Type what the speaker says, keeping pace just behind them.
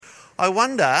I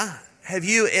wonder, have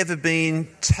you ever been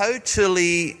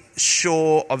totally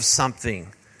sure of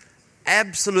something,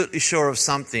 absolutely sure of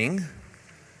something,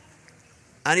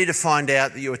 only to find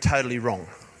out that you were totally wrong?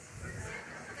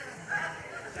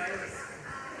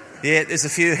 Yeah, there's a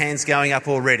few hands going up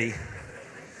already.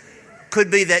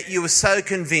 Could be that you were so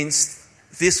convinced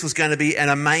this was going to be an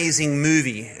amazing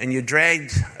movie and you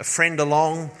dragged a friend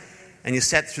along and you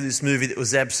sat through this movie that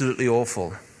was absolutely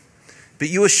awful. But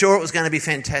you were sure it was going to be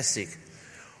fantastic.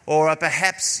 Or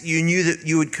perhaps you knew that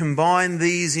you would combine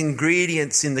these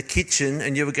ingredients in the kitchen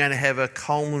and you were going to have a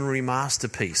culinary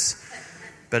masterpiece.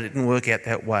 But it didn't work out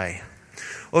that way.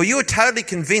 Or you were totally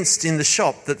convinced in the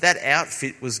shop that that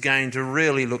outfit was going to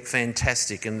really look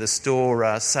fantastic and the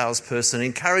store salesperson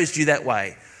encouraged you that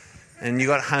way. And you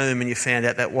got home and you found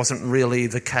out that wasn't really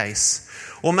the case.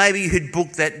 Or maybe you had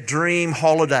booked that dream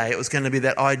holiday. It was going to be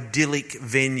that idyllic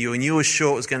venue and you were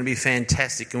sure it was going to be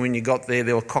fantastic. And when you got there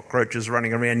were cockroaches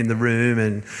running around in the room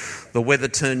and the weather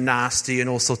turned nasty and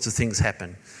all sorts of things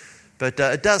happened. But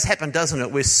it does happen, doesn't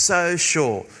it? We're so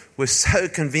sure, we're so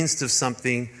convinced of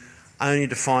something only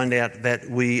to find out that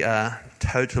we are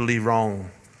totally wrong.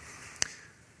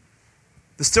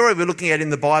 The story we're looking at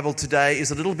in the Bible today is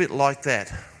a little bit like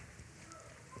that.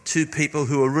 Two people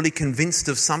who are really convinced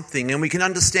of something, and we can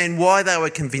understand why they were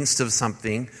convinced of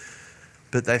something,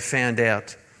 but they found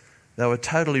out they were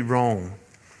totally wrong.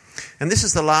 And this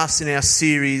is the last in our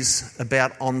series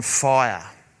about On Fire.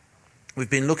 We've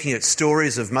been looking at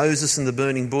stories of Moses and the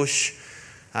burning bush,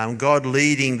 God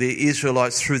leading the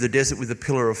Israelites through the desert with a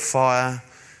pillar of fire,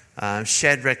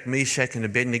 Shadrach, Meshach and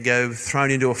Abednego thrown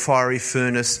into a fiery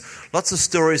furnace. Lots of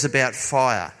stories about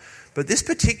fire. But this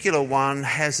particular one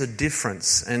has a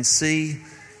difference, and see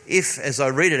if, as I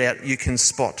read it out, you can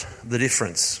spot the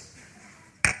difference.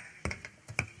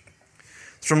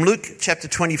 It's from Luke chapter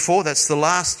 24. That's the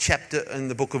last chapter in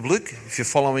the book of Luke. If you're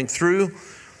following through,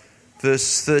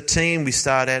 verse 13 we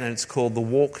start at, and it's called The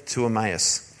Walk to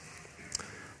Emmaus.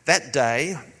 That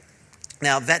day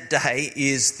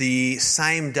is the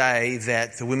same day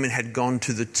that the women had gone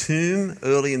to the tomb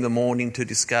early in the morning to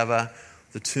discover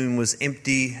the tomb was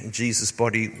empty and Jesus'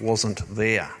 body wasn't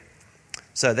there.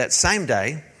 So that same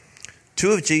day,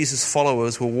 two of Jesus'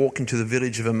 followers were walking to the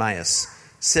village of Emmaus,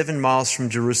 7 miles from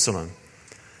Jerusalem.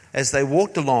 As they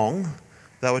walked along,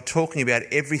 they were talking about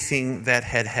everything that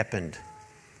had happened.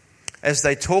 As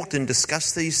they talked and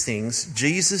discussed these things,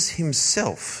 Jesus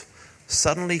himself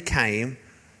suddenly came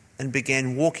and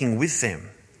began walking with them.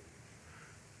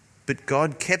 But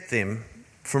God kept them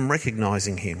from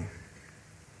recognizing him.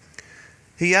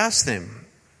 He asked them,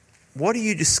 "What are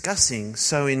you discussing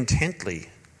so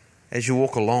intently as you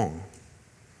walk along?"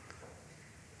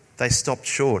 They stopped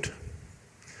short,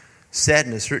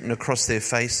 sadness written across their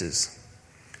faces.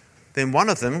 Then one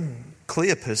of them,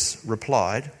 Cleopas,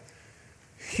 replied,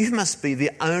 "You must be the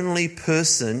only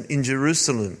person in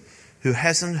Jerusalem who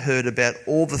hasn't heard about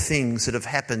all the things that have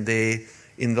happened there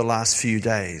in the last few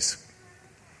days."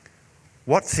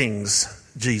 "What things?"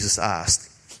 Jesus asked.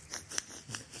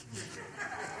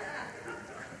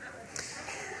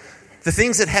 "The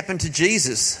things that happened to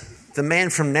Jesus, the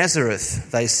man from Nazareth,"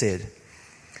 they said.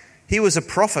 "He was a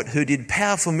prophet who did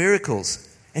powerful miracles,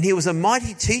 and he was a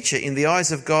mighty teacher in the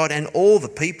eyes of God and all the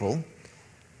people.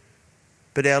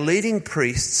 But our leading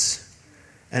priests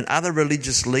and other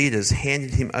religious leaders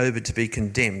handed him over to be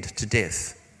condemned to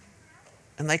death,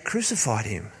 and they crucified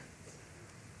him.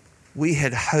 We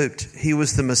had hoped he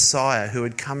was the Messiah who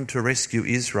had come to rescue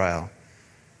Israel.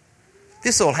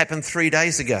 This all happened 3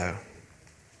 days ago.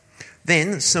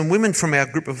 Then some women from our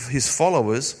group of his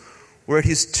followers were at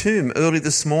his tomb early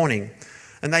this morning,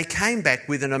 and they came back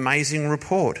with an amazing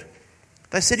report.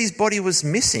 They said his body was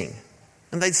missing,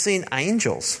 and they'd seen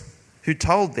angels who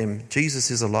told them Jesus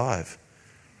is alive.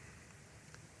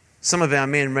 Some of our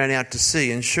men ran out to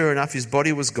see, and sure enough, his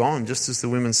body was gone, just as the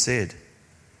women said."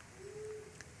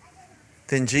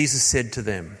 Then Jesus said to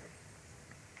them,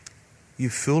 "You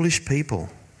foolish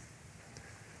people,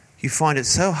 you find it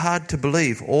so hard to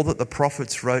believe all that the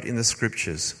prophets wrote in the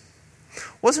scriptures.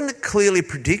 Wasn't it clearly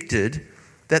predicted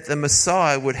that the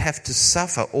Messiah would have to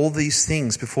suffer all these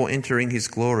things before entering his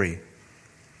glory?"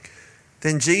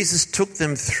 Then Jesus took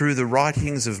them through the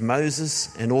writings of Moses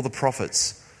and all the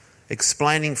prophets,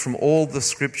 explaining from all the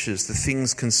scriptures the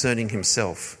things concerning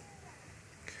himself.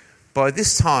 By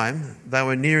this time, they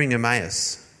were nearing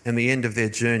Emmaus and the end of their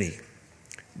journey.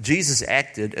 Jesus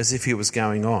acted as if he was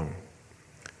going on,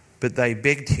 but they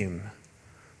begged him,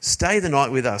 "Stay the night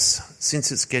with us,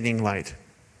 since it's getting late."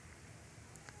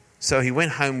 So he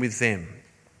went home with them.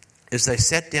 As they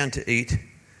sat down to eat,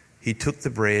 he took the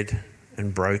bread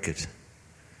and broke it.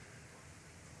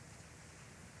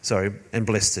 and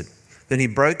blessed it. Then he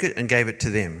broke it and gave it to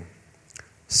them.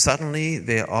 Suddenly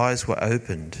their eyes were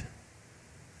opened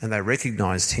and they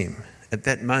recognized him. At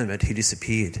that moment he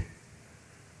disappeared.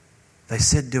 They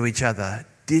said to each other,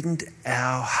 "Didn't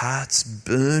our hearts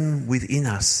burn within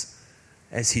us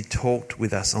as he talked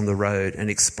with us on the road and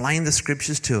explained the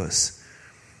scriptures to us?"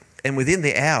 And within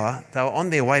the hour they were on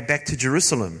their way back to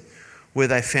Jerusalem, where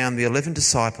they found the 11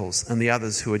 disciples and the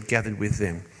others who had gathered with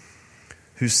them,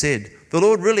 who said, "The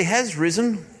Lord really has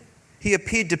risen. He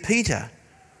appeared to Peter."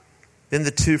 Then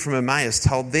the two from Emmaus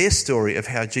told their story of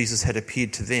how Jesus had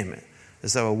appeared to them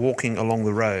as they were walking along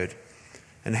the road,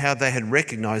 and how they had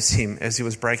recognized him as he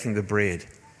was breaking the bread.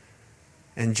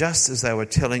 And just as they were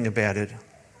telling about it,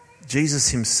 Jesus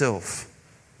himself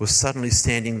was suddenly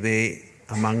standing there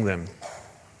among them.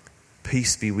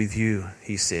 "Peace be with you,"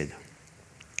 he said.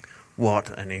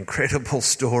 What an incredible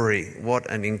story. What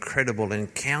an incredible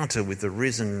encounter with the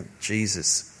risen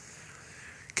Jesus.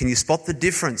 Can you spot the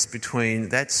difference between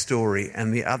that story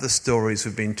and the other stories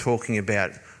we've been talking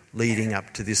about leading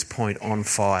up to this point on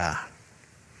fire?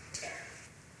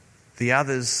 The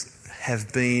others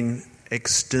have been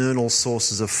external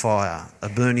sources of fire, a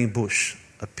burning bush,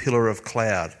 a pillar of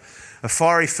cloud, a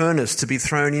fiery furnace to be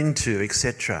thrown into,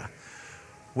 etc.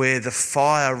 Where the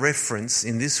fire reference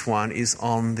in this one is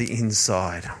on the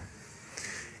inside.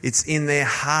 It's in their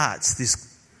hearts, this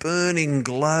burning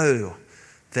glow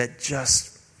that just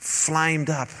flamed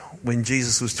up when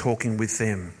Jesus was talking with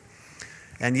them.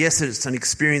 And yes, it's an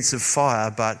experience of fire,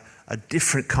 but a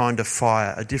different kind of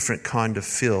fire, a different kind of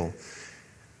feel,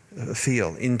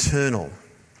 internal.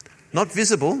 Not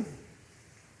visible,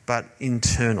 but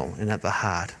internal and at the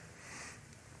heart.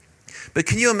 But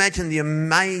can you imagine the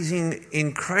amazing,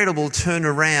 incredible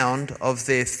turnaround of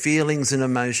their feelings and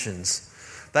emotions?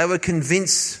 They were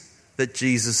convinced that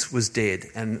Jesus was dead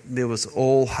and there was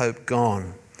all hope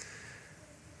gone.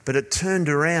 But it turned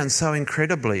around so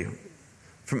incredibly,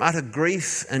 from utter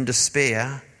grief and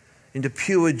despair into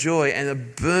pure joy and a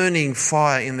burning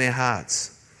fire in their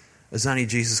hearts, as only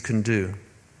Jesus can do.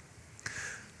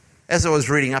 As I was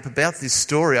reading up about this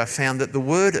story, I found that the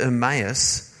word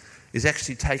Emmaus is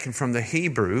actually taken from the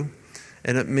Hebrew,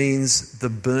 and it means the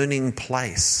burning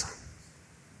place.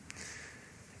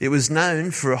 It was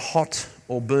known for hot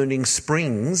or burning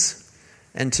springs,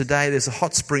 and today there's a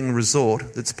hot spring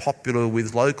resort that's popular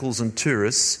with locals and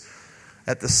tourists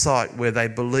at the site where they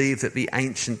believe that the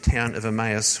ancient town of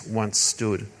Emmaus once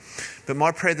stood. But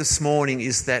my prayer this morning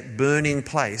is that burning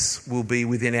place will be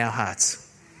within our hearts,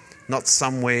 not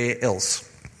somewhere else,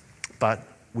 but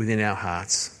within our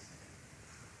hearts.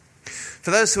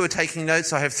 For those who are taking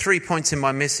notes, I have 3 points in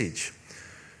my message.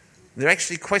 They're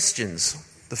actually questions.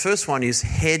 The first one is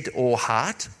head or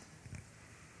heart.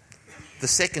 The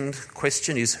second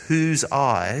question is whose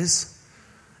eyes?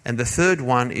 And the third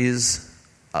one is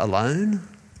alone,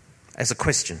 as a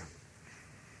question.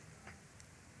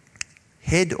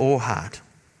 Head or heart?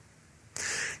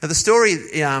 Now the story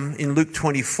in Luke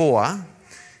 24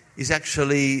 is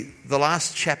actually the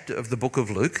last chapter of the book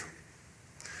of Luke.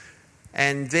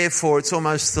 And therefore it's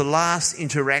almost the last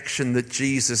interaction that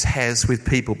Jesus has with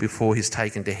people before he's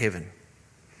taken to heaven.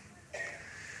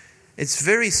 It's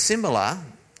very similar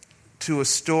to a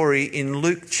story in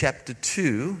Luke chapter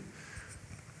 2,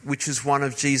 which is one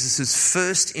of Jesus'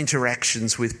 first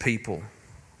interactions with people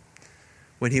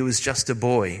when he was just a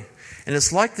boy. And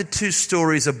it's like the two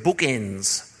stories are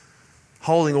bookends,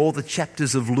 holding all the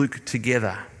chapters of Luke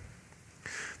together.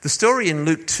 The story in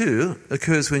Luke 2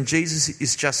 occurs when Jesus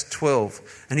is just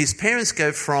 12, and his parents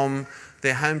go from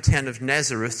their hometown of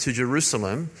Nazareth to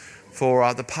Jerusalem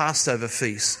for the Passover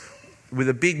feast with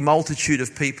a big multitude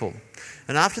of people.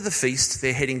 And after the feast,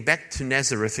 they're heading back to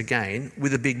Nazareth again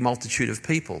with a big multitude of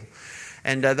people.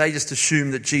 And they just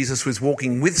assumed that Jesus was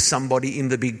walking with somebody in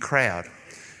the big crowd.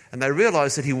 And they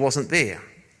realised that he wasn't there.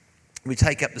 We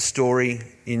take up the story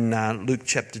in Luke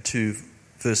chapter 2,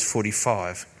 verse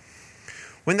 45.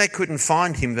 When they couldn't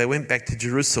find him, they went back to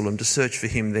Jerusalem to search for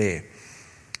him there.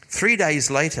 3 days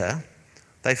later,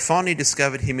 they finally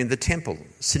discovered him in the temple,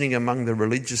 sitting among the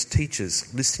religious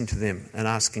teachers, listening to them and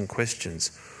asking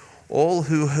questions. All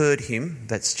who heard him,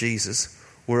 that's Jesus,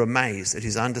 were amazed at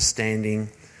his understanding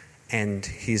and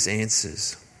his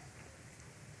answers.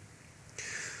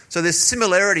 So there's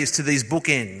similarities to these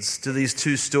bookends, to these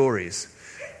two stories.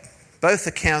 Both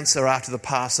accounts are after the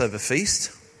Passover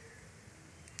feast.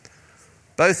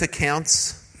 Both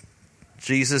accounts,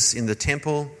 Jesus in the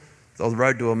temple, the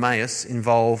road to Emmaus,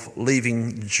 involve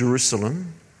leaving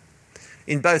Jerusalem.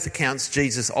 In both accounts,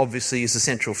 Jesus obviously is the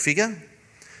central figure.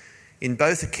 In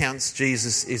both accounts,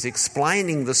 Jesus is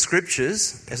explaining the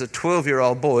scriptures as a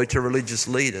 12-year-old boy to religious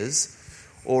leaders,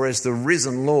 or as the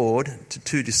risen Lord to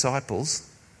two disciples.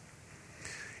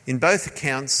 In both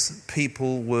accounts,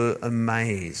 people were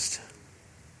amazed.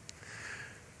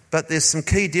 But there's some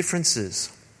key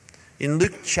differences. In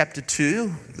Luke chapter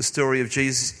 2, the story of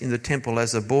Jesus in the temple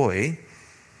as a boy,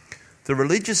 the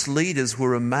religious leaders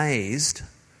were amazed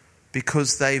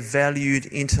because they valued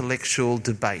intellectual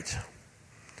debate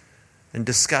and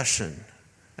discussion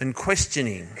and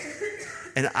questioning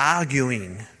and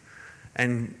arguing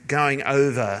and going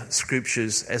over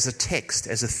scriptures as a text,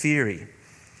 as a theory.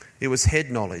 It was head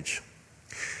knowledge.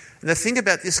 And the thing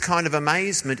about this kind of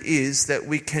amazement is that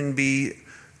we can be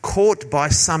caught by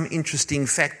some interesting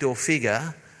fact or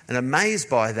figure and amazed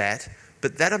by that,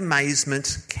 but that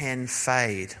amazement can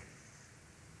fade.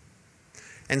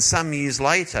 And some years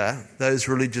later, those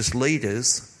religious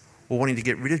leaders were wanting to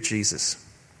get rid of Jesus,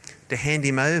 to hand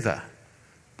him over,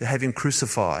 to have him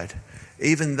crucified,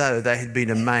 even though they had been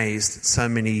amazed so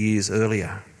many years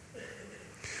earlier.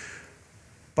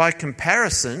 By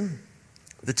comparison,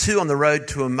 the two on the road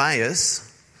to Emmaus,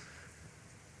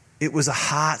 it was a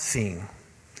heart thing.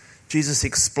 Jesus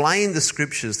explained the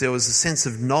scriptures. There was a sense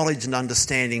of knowledge and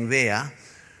understanding there,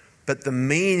 but the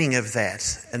meaning of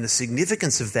that and the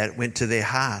significance of that went to their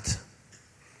heart.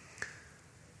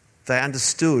 They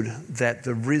understood that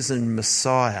the risen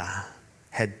Messiah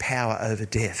had power over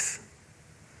death.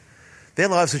 Their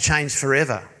lives were changed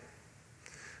forever.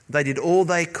 They did all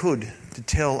they could to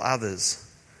tell others,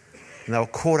 and they were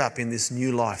caught up in this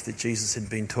new life that Jesus had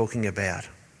been talking about.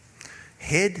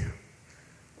 Head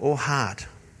or heart?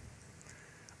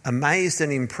 Amazed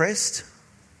and impressed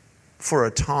for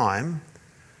a time,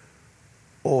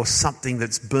 or something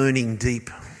that's burning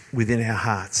deep within our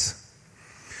hearts?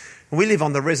 We live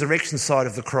on the resurrection side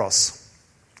of the cross.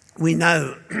 We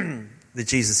know that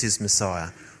Jesus is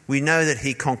Messiah. We know that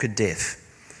he conquered death.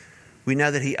 We know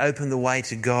that he opened the way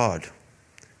to God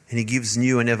and he gives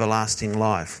new and everlasting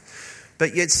life.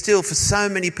 But yet still, for so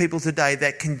many people today,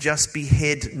 that can just be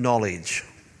head knowledge.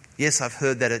 Yes, I've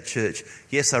heard that at church.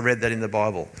 Yes, I read that in the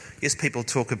Bible. Yes, people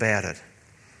talk about it.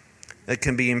 It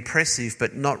can be impressive,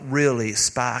 but not really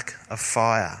spark a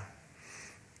fire.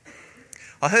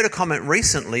 I heard a comment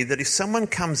recently that if someone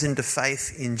comes into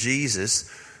faith in Jesus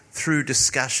through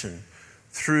discussion,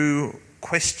 through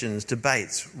questions,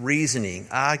 debates, reasoning,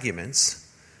 arguments,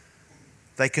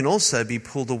 they can also be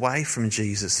pulled away from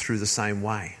Jesus through the same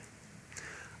way,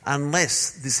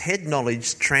 unless this head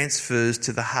knowledge transfers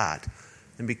to the heart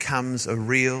and becomes a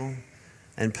real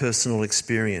and personal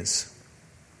experience.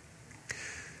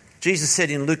 Jesus said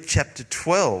in Luke chapter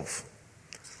 12,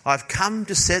 "I've come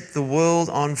to set the world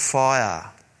on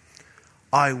fire.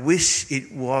 I wish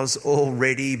it was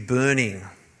already burning."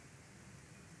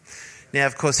 Now,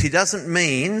 of course, he doesn't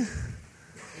mean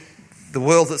the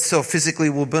world itself physically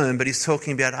will burn, but he's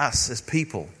talking about us as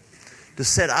people, to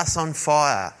set us on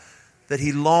fire, that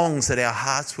he longs that our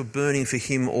hearts were burning for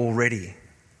him already.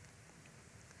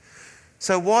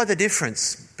 So why the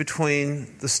difference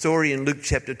between the story in Luke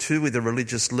chapter 2 with the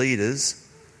religious leaders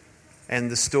and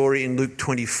the story in Luke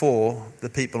 24, the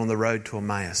people on the road to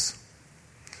Emmaus?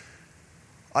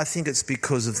 I think it's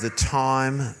because of the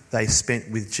time they spent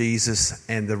with Jesus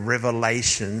and the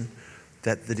revelation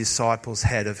that the disciples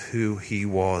had of who he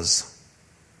was.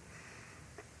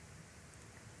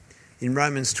 In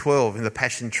Romans 12, in the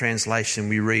Passion Translation,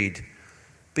 we read,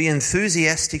 "Be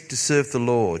enthusiastic to serve the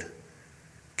Lord.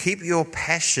 Keep your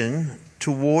passion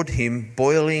toward him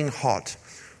boiling hot.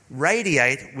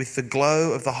 Radiate with the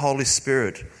glow of the Holy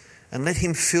Spirit and let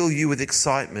him fill you with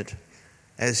excitement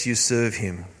as you serve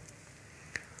him.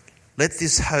 Let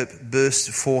this hope burst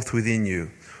forth within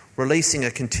you, releasing a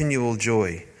continual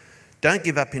joy. Don't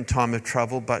give up in time of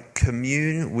trouble, but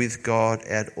commune with God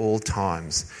at all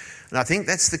times." And I think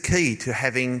that's the key to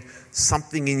having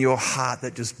something in your heart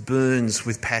that just burns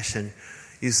with passion,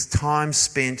 is time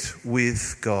spent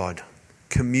with God,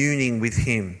 communing with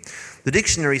him. The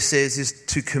dictionary says is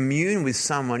to commune with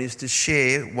someone is to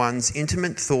share one's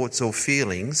intimate thoughts or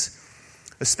feelings,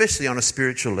 especially on a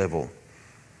spiritual level,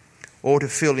 or to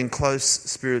feel in close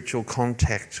spiritual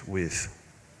contact with.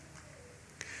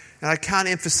 And I can't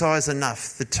emphasize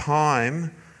enough the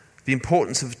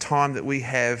importance of time that we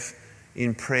have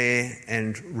in prayer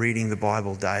and reading the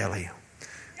Bible daily.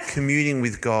 Communing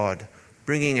with God,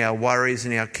 bringing our worries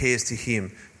and our cares to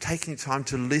him, taking time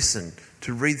to listen,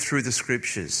 to read through the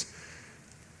scriptures.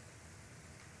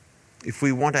 If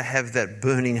we want to have that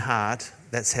burning heart,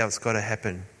 that's how it's got to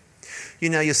happen. You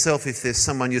know yourself, if there's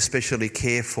someone you especially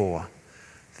care for,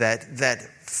 that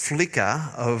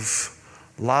flicker of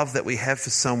love that we have for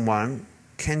someone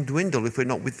can dwindle if we're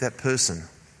not with that person.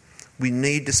 We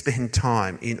need to spend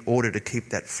time in order to keep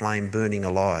that flame burning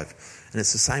alive. And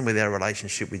it's the same with our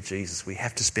relationship with Jesus. We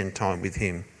have to spend time with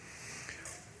him.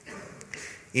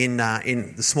 In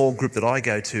the small group that I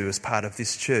go to as part of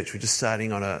this church, we're just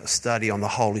starting on a study on the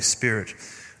Holy Spirit.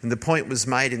 And the point was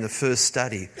made in the first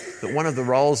study that one of the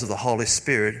roles of the Holy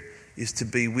Spirit is to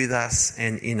be with us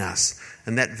and in us.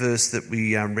 And that verse that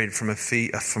we read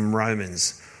from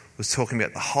Romans was talking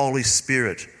about the Holy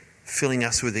Spirit filling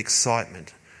us with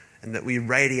excitement and that we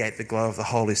radiate the glow of the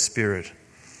Holy Spirit.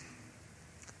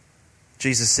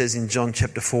 Jesus says in John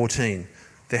chapter 14,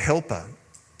 the Helper,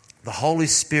 the Holy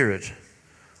Spirit,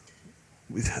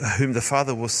 with whom the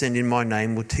Father will send in my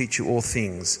name, will teach you all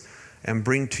things and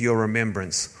bring to your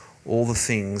remembrance all the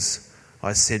things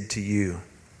I said to you.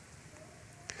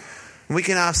 And we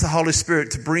can ask the Holy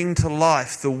Spirit to bring to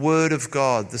life the Word of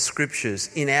God, the Scriptures,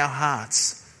 in our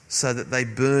hearts so that they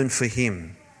burn for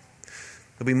him.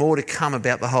 There'll be more to come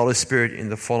about the Holy Spirit in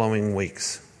the following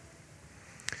weeks.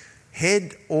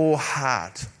 Head or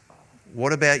heart?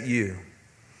 What about you?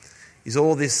 Is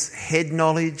all this head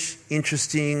knowledge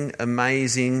interesting,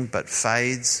 amazing, but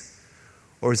fades?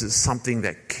 Or is it something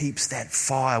that keeps that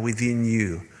fire within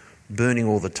you burning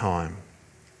all the time?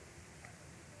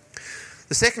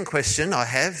 The second question I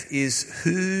have is,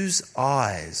 whose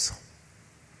eyes?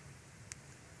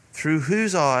 Through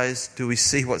whose eyes do we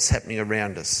see what's happening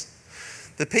around us?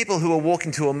 The people who are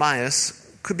walking to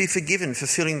Emmaus could be forgiven for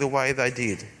feeling the way they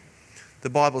did. The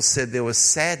Bible said there was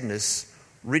sadness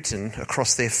written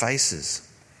across their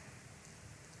faces.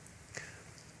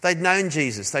 They'd known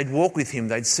Jesus, they'd walked with him,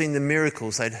 they'd seen the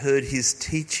miracles, they'd heard his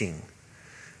teaching.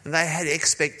 And they had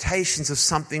expectations of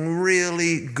something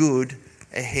really good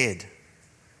ahead.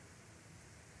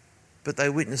 But they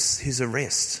witnessed his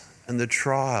arrest and the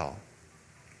trial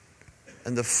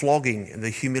and the flogging and the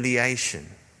humiliation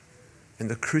and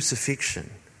the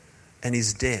crucifixion and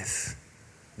his death,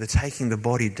 the taking the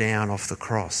body down off the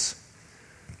cross.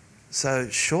 So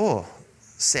sure,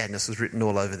 sadness was written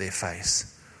all over their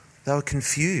face. They were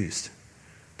confused,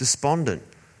 despondent.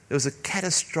 There was a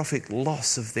catastrophic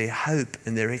loss of their hope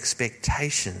and their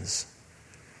expectations.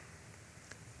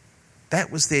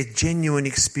 That was their genuine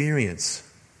experience.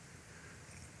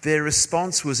 Their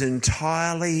response was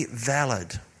entirely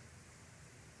valid,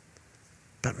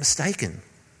 but mistaken.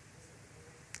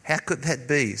 How could that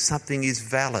be? Something is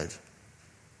valid,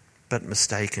 but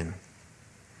mistaken.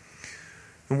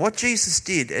 And what Jesus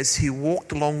did as he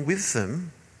walked along with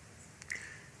them,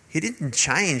 he didn't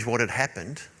change what had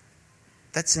happened.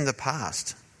 That's in the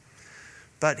past.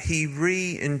 But he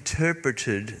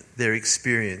reinterpreted their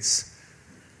experience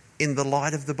in the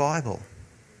light of the Bible.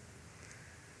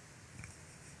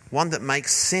 One that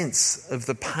makes sense of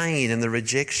the pain and the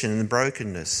rejection and the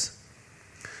brokenness.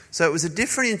 So it was a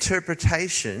different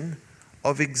interpretation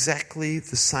of exactly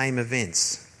the same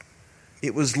events.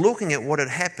 It was looking at what had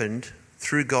happened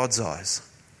through God's eyes,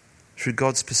 through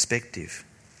God's perspective.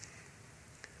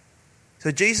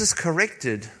 So Jesus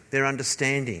corrected their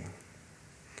understanding.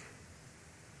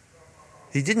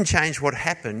 He didn't change what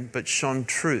happened, but shone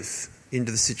truth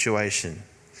into the situation.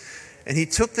 And he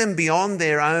took them beyond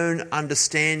their own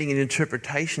understanding and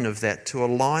interpretation of that to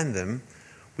align them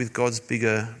with God's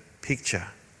bigger picture.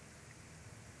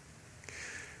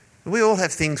 We all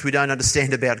have things we don't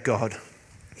understand about God.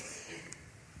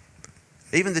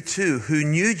 Even the two who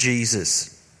knew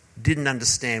Jesus didn't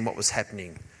understand what was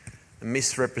happening and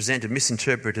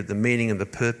misinterpreted the meaning and the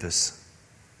purpose.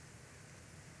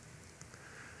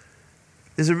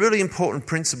 There's a really important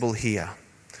principle here,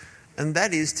 and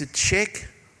that is to check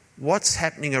what's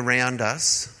happening around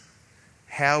us,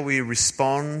 how we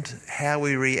respond, how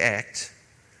we react.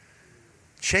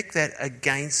 Check that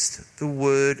against the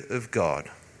Word of God.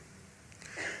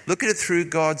 Look at it through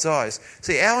God's eyes.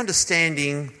 See, our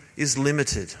understanding is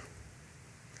limited,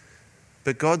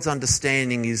 but God's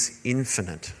understanding is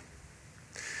infinite.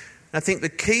 And I think the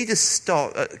key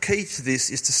to this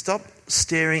is to stop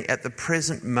staring at the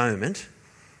present moment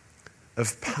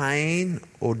of pain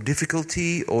or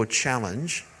difficulty or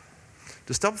challenge,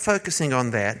 to stop focusing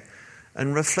on that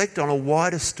and reflect on a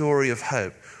wider story of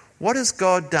hope. What has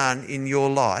God done in your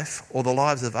life or the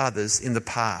lives of others in the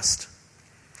past?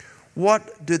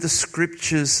 What do the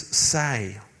Scriptures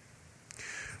say?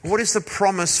 What is the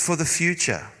promise for the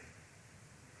future?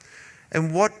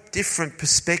 And what different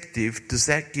perspective does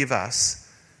that give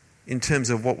us in terms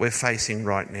of what we're facing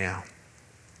right now?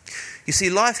 You see,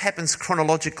 life happens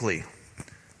chronologically.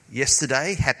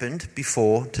 Yesterday happened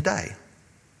before today.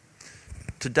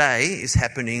 Today is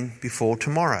happening before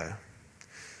tomorrow.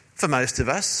 For most of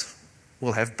us,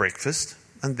 we'll have breakfast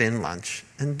and then lunch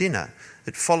and dinner.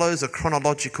 It follows a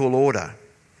chronological order.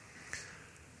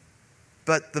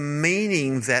 But the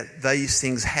meaning that these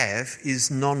things have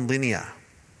is non-linear.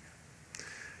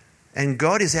 And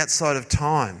God is outside of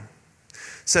time.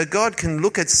 So God can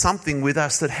look at something with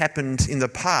us that happened in the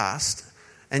past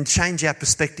and change our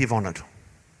perspective on it.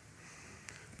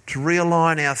 To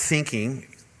realign our thinking,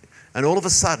 and all of a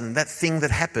sudden that thing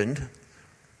that happened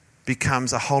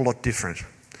becomes a whole lot different.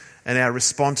 And our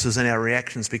responses and our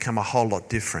reactions become a whole lot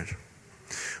different.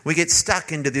 We get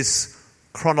stuck into this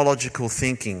chronological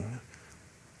thinking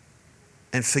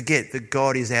and forget that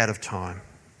God is out of time,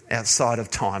 outside of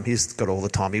time. He's got all the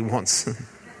time he wants.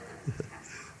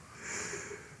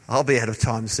 I'll be out of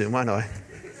time soon, won't I?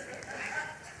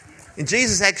 And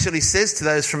Jesus actually says to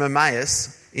those from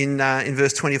Emmaus in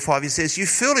verse 25, he says, "You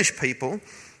foolish people,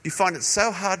 you find it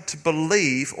so hard to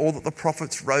believe all that the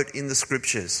prophets wrote in the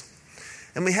scriptures."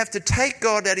 And we have to take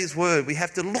God at his word. We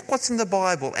have to look what's in the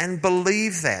Bible and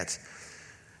believe that.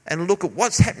 And look at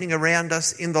what's happening around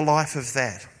us in the life of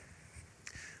that.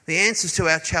 The answers to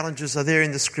our challenges are there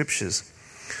in the scriptures.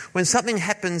 When something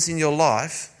happens in your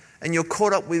life and you're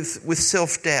caught up with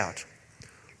self-doubt,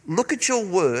 look at your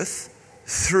worth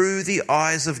through the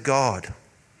eyes of God.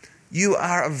 You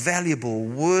are a valuable,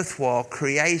 worthwhile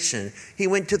creation. He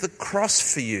went to the cross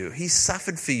for you. He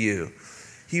suffered for you.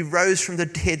 He rose from the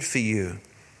dead for you.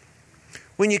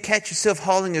 When you catch yourself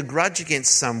holding a grudge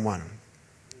against someone,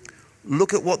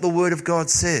 look at what the Word of God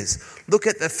says. Look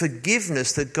at the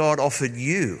forgiveness that God offered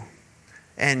you.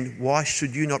 And why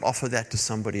should you not offer that to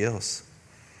somebody else?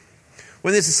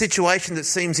 When there's a situation that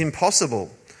seems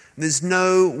impossible, there's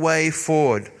no way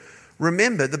forward,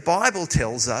 remember the Bible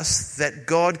tells us that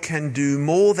God can do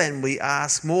more than we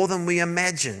ask, more than we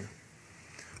imagine.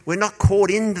 We're not caught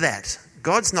in that.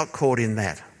 God's not caught in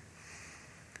that.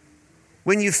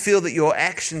 When you feel that your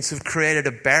actions have created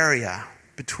a barrier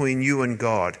between you and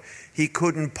God, he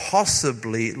couldn't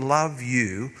possibly love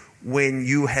you when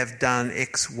you have done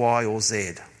X, Y, or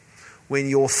Z. When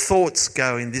your thoughts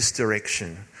go in this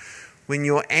direction. When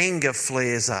your anger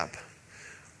flares up.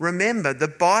 Remember, the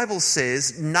Bible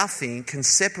says nothing can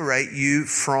separate you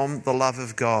from the love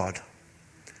of God.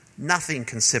 Nothing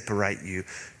can separate you.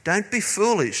 Don't be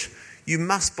foolish. You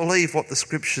must believe what the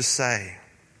scriptures say.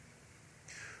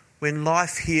 When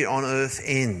life here on earth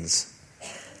ends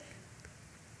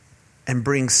and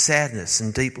brings sadness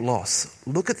and deep loss,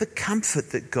 look at the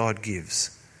comfort that God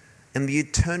gives and the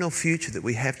eternal future that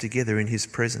we have together in his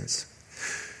presence.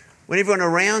 When everyone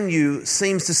around you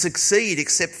seems to succeed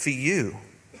except for you,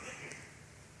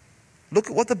 look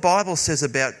at what the Bible says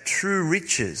about true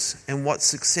riches and what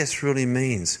success really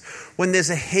means. When there's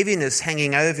a heaviness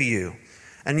hanging over you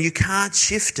and you can't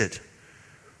shift it,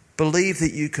 believe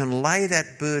that you can lay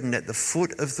that burden at the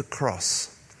foot of the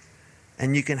cross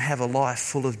and you can have a life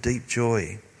full of deep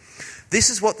joy. This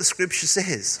is what the scripture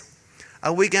says.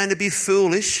 Are we going to be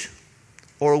foolish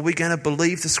or are we going to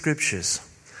believe the scriptures?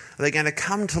 Are they going to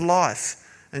come to life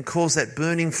and cause that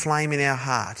burning flame in our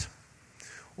heart?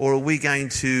 Or are we going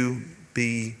to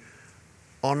be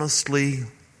honestly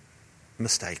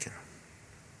mistaken?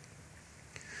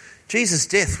 Jesus'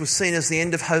 death was seen as the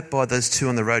end of hope by those two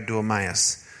on the road to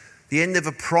Emmaus. The end of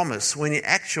a promise, when in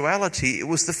actuality it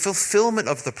was the fulfillment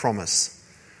of the promise.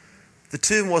 The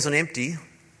tomb wasn't empty.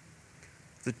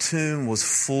 The tomb was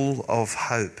full of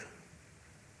hope.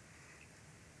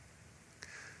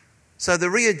 So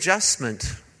the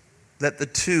readjustment that the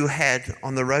two had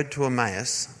on the road to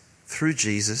Emmaus through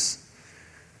Jesus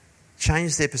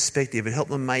changed their perspective. It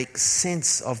helped them make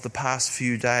sense of the past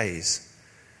few days.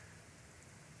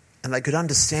 And they could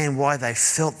understand why they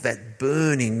felt that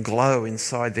burning glow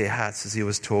inside their hearts as he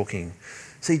was talking.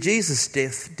 See, Jesus'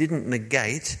 death didn't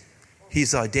negate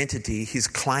his identity, his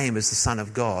claim as the Son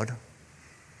of God.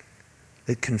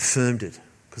 It confirmed it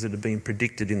because it had been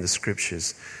predicted in the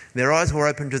scriptures. Their eyes were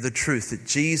open to the truth that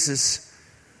Jesus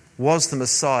was the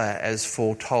Messiah as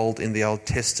foretold in the Old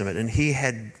Testament, and he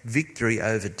had victory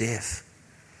over death.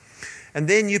 And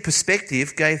their new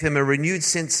perspective gave them a renewed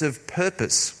sense of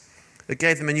purpose. It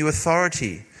gave them a new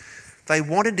authority. They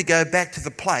wanted to go back to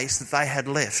the place that they had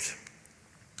left,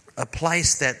 a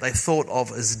place that they thought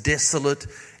of as desolate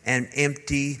and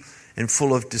empty and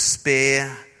full of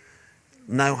despair,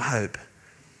 no hope.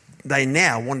 They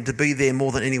now wanted to be there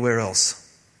more than anywhere else.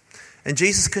 And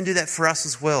Jesus can do that for us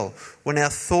as well. When our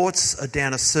thoughts are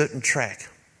down a certain track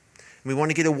and we want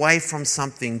to get away from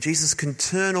something, Jesus can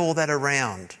turn all that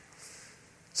around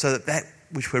so that that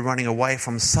which we're running away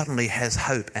from suddenly has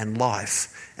hope and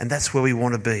life. And that's where we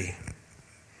want to be.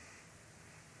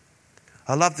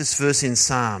 I love this verse in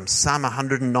Psalms, Psalm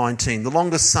 119, the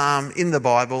longest psalm in the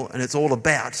Bible, and it's all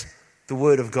about the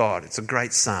Word of God. It's a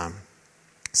great psalm.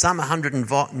 Psalm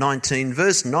 119,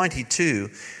 verse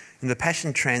 92 in the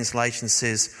Passion Translation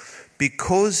says,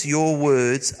 "Because your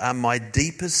words are my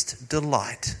deepest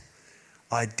delight,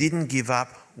 I didn't give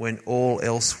up when all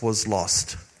else was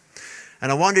lost."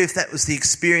 And I wonder if that was the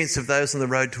experience of those on the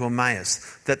road to Emmaus,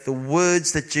 that the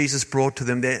words that Jesus brought to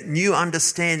them, their new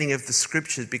understanding of the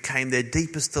Scriptures became their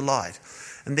deepest delight.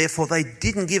 And therefore they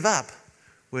didn't give up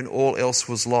when all else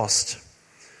was lost.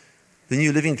 The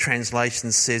New Living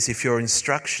Translation says, "If your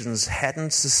instructions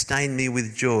hadn't sustained me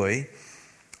with joy,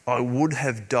 I would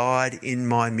have died in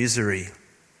my misery."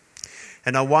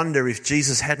 And I wonder if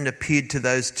Jesus hadn't appeared to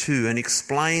those two and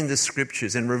explained the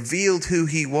Scriptures and revealed who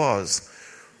he was,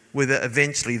 whether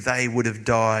eventually they would have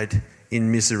died in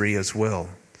misery as well.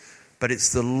 But it's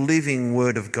the living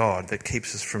Word of God that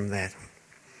keeps us from that.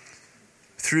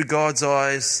 Through God's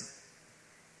eyes,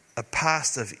 a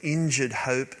past of injured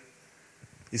hope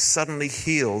is suddenly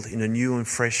healed in a new and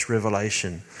fresh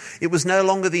revelation. It was no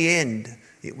longer the end,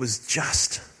 it was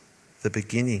just the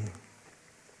beginning.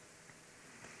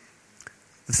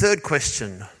 The third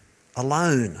question,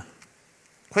 alone.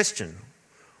 Question,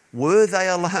 were they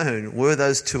alone? Were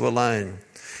those two alone?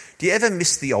 Do you ever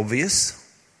miss the obvious?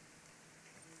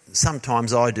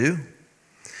 Sometimes I do.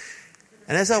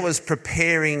 And as I was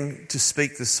preparing to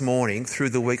speak this morning, through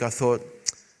the week, I thought,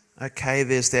 okay,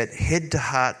 there's that head to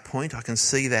heart point, I can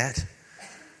see that.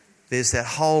 There's that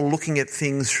whole looking at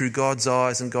things through God's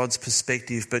eyes and God's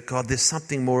perspective, but God, there's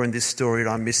something more in this story that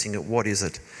I'm missing it. What is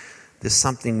it? There's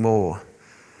something more.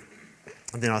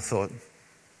 And then I thought,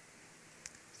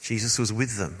 Jesus was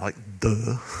with them, like,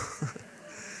 duh.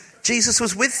 Jesus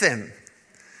was with them.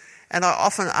 And I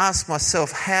often ask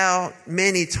myself, how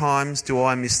many times do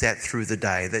I miss that through the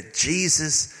day? That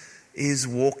Jesus is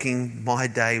walking my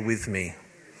day with me.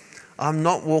 I'm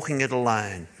not walking it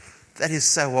alone. That is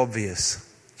so obvious.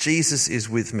 Jesus is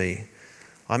with me.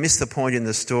 I miss the point in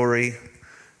the story.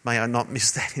 May I not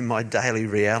miss that in my daily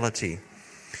reality.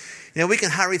 You know, we can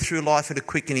hurry through life at a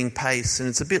quickening pace, and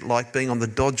it's a bit like being on the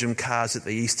Dodgem cars at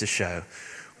the Easter show,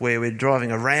 where we're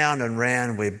driving around and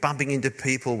round, we're bumping into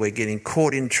people, we're getting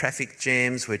caught in traffic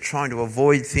jams, we're trying to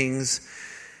avoid things,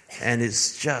 and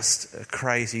it's just a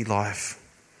crazy life.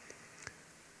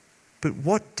 But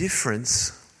what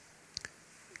difference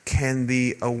can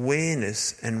the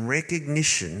awareness and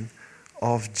recognition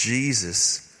of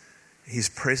Jesus, his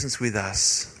presence with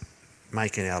us,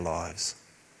 make in our lives?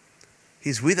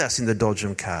 He's with us in the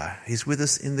Dodgem car. He's with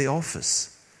us in the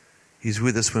office. He's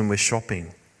with us when we're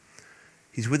shopping.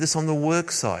 He's with us on the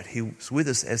work site. He's with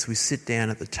us as we sit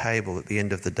down at the table at the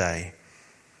end of the day.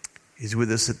 He's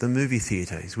with us at the movie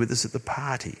theatre. He's with us at the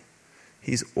party.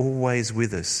 He's always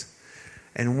with us.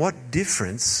 And what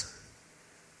difference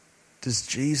does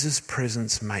Jesus'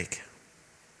 presence make?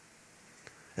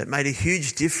 It made a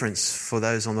huge difference for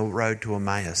those on the road to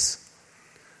Emmaus.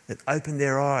 It opened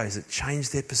their eyes. It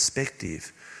changed their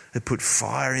perspective. It put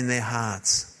fire in their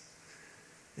hearts.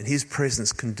 And his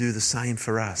presence can do the same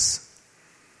for us,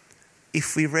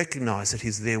 if we recognise that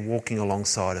he's there walking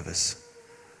alongside of us.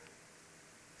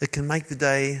 It can make the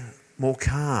day more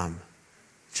calm.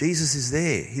 Jesus is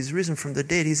there. He's risen from the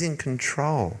dead. He's in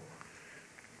control.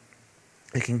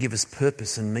 It can give us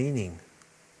purpose and meaning.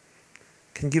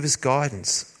 It can give us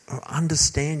guidance or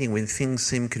understanding when things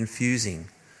seem confusing.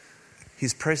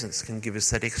 His presence can give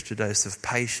us that extra dose of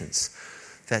patience,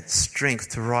 that strength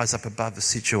to rise up above the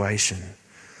situation,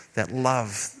 that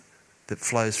love that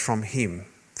flows from him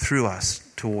through us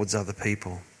towards other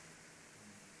people.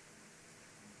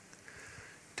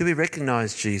 Do we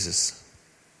recognise Jesus?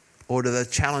 Or do the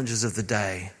challenges of the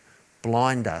day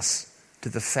blind us to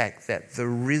the fact that the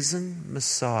risen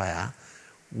Messiah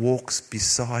walks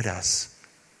beside us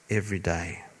every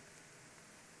day?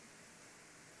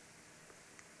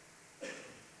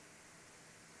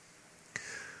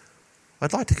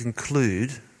 I'd like to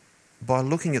conclude by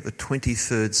looking at the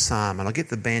 23rd Psalm, and I'll get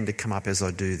the band to come up as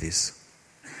I do this.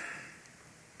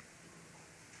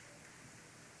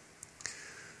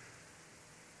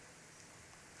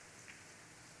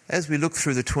 As we look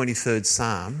through the 23rd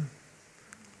Psalm,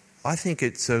 I think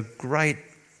it's a great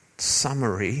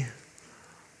summary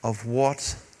of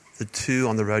what the two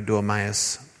on the road to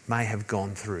Emmaus may have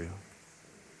gone through.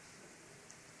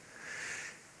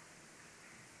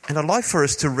 And I'd like for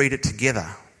us to read it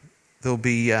together. There'll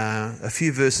be a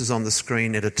few verses on the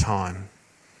screen at a time.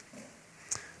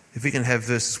 If we can have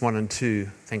verses 1 and 2.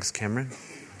 Thanks, Cameron.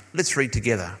 Let's read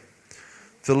together.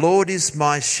 "The Lord is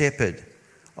my shepherd.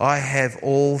 I have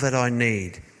all that I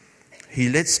need. He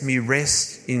lets me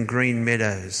rest in green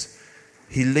meadows.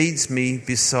 He leads me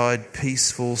beside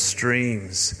peaceful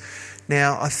streams.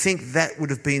 Now, I think that would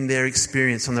have been their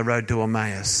experience on the road to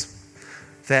Emmaus.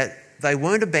 That they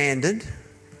weren't abandoned,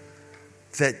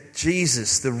 that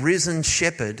Jesus, the risen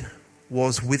shepherd,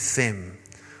 was with them,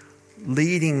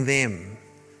 leading them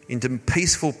into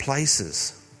peaceful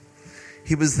places.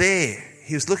 He was there.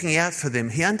 He was looking out for them.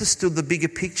 He understood the bigger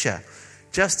picture,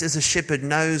 just as a shepherd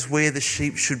knows where the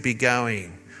sheep should be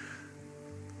going.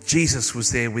 Jesus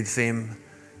was there with them.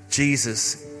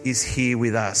 Jesus is here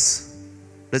with us.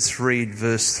 Let's read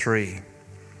verse 3.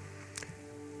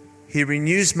 He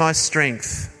renews my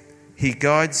strength. He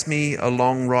guides me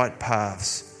along right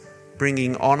paths,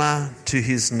 bringing honour to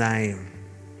his name.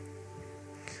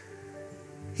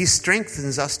 He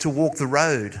strengthens us to walk the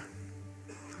road.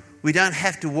 We don't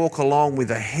have to walk along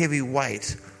with a heavy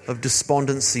weight of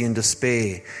despondency and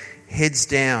despair, heads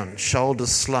down,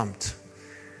 shoulders slumped.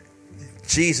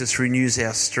 Jesus renews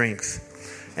our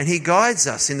strength, and he guides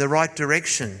us in the right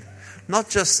direction, not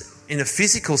just in a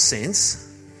physical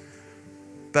sense,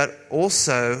 but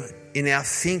also in our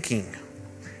thinking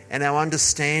and our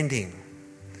understanding.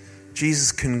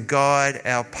 Jesus can guide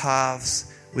our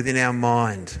paths within our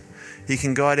mind. He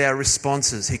can guide our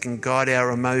responses. He can guide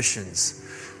our emotions.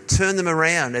 Turn them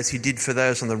around as he did for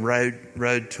those on the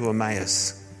road to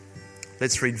Emmaus.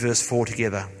 Let's read verse 4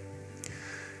 together.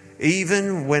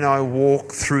 Even when I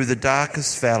walk through the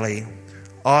darkest valley,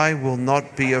 I will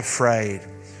not be afraid,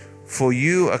 for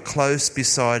you are close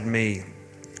beside me.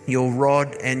 Your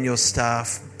rod and your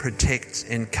staff protect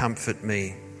and comfort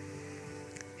me.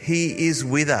 He is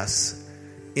with us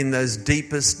in those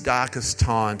deepest, darkest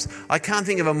times. I can't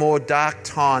think of a more dark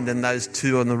time than those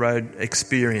two on the road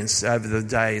experienced over the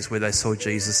days where they saw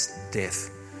Jesus' death.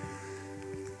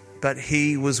 But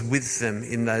he was with them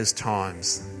in those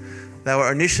times. They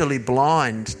were initially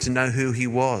blind to know who he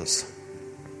was,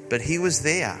 but he was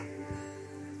there.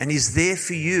 And he's there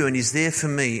for you and he's there for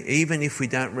me, even if we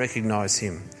don't recognise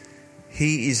him.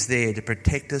 He is there to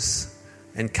protect us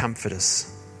and comfort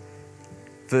us.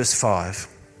 Verse 5.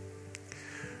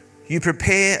 You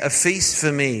prepare a feast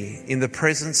for me in the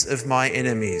presence of my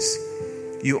enemies.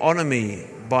 You honour me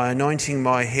by anointing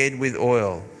my head with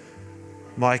oil.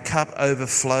 My cup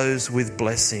overflows with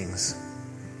blessings.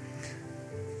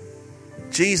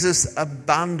 Jesus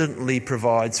abundantly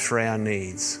provides for our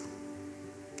needs.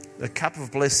 The cup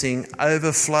of blessing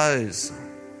overflows.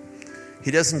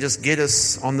 He doesn't just get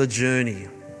us on the journey,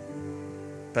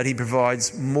 but he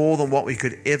provides more than what we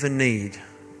could ever need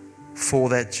for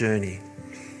that journey.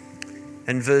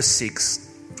 And verse 6,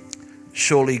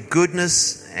 surely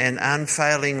goodness and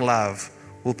unfailing love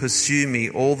will pursue me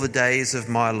all the days of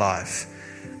my life,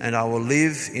 and I will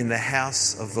live in the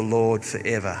house of the Lord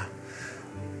forever.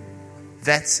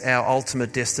 That's our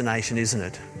ultimate destination, isn't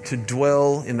it? To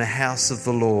dwell in the house of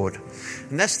the Lord.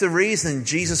 And that's the reason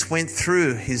Jesus went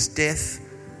through his death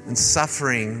and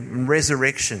suffering and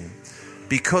resurrection,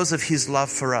 because of his love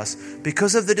for us,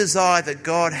 because of the desire that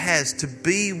God has to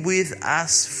be with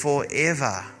us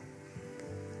forever.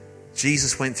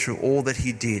 Jesus went through all that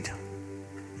he did.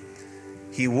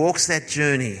 He walks that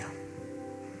journey.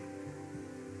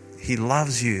 He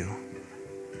loves you.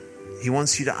 He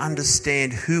wants you to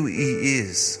understand who he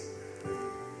is.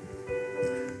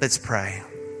 Let's pray.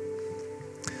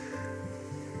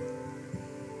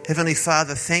 Heavenly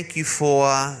Father, thank you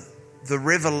for the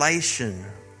revelation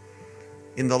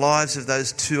in the lives of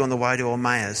those two on the way to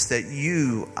Emmaus, that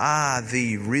you are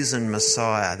the risen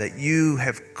Messiah, that you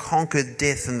have conquered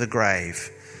death and the grave,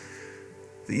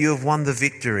 that you have won the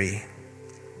victory.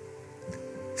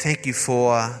 Thank you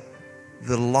for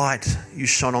the light you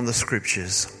shone on the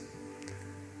scriptures.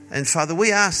 And Father,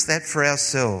 we ask that for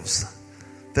ourselves,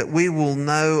 that we will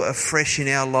know afresh in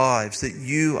our lives that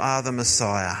you are the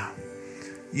Messiah.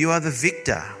 You are the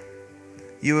victor.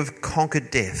 You have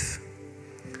conquered death.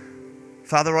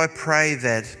 Father, I pray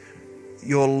that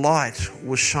your light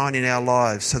will shine in our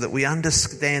lives so that we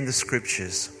understand the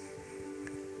scriptures,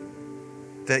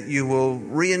 that you will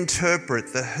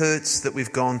reinterpret the hurts that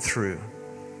we've gone through.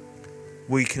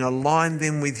 We can align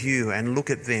them with you and look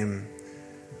at them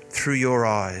through your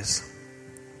eyes.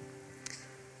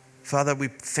 Father, we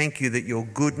thank you that your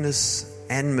goodness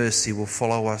and mercy will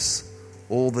follow us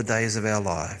all the days of our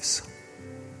lives.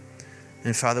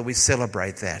 And Father, we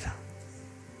celebrate that.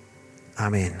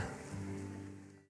 Amen.